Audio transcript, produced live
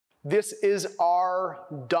This is our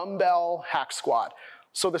dumbbell hack squat.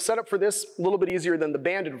 So the setup for this, a little bit easier than the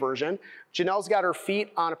banded version. Janelle's got her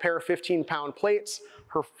feet on a pair of 15-pound plates.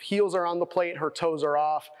 Her heels are on the plate, her toes are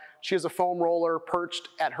off. She has a foam roller perched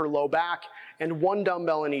at her low back and one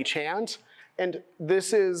dumbbell in each hand. And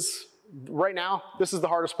this is, right now, this is the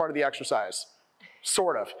hardest part of the exercise,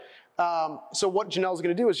 sort of. So what Janelle's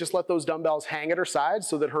gonna do is just let those dumbbells hang at her sides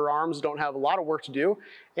so that her arms don't have a lot of work to do.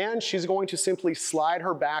 And she's going to simply slide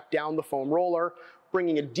her back down the foam roller,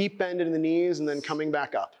 bringing a deep bend in the knees and then coming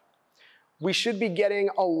back up. We should be getting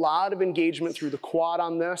a lot of engagement through the quad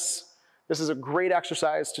on this. This is a great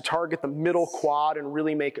exercise to target the middle quad and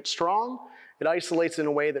really make it strong. It isolates in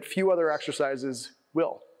a way that few other exercises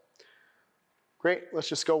will. Great, let's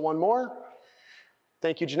just go one more.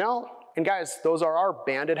 Thank you, Janelle. And guys, those are our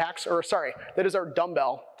banded hacks, or sorry, that is our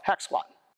dumbbell hack squat.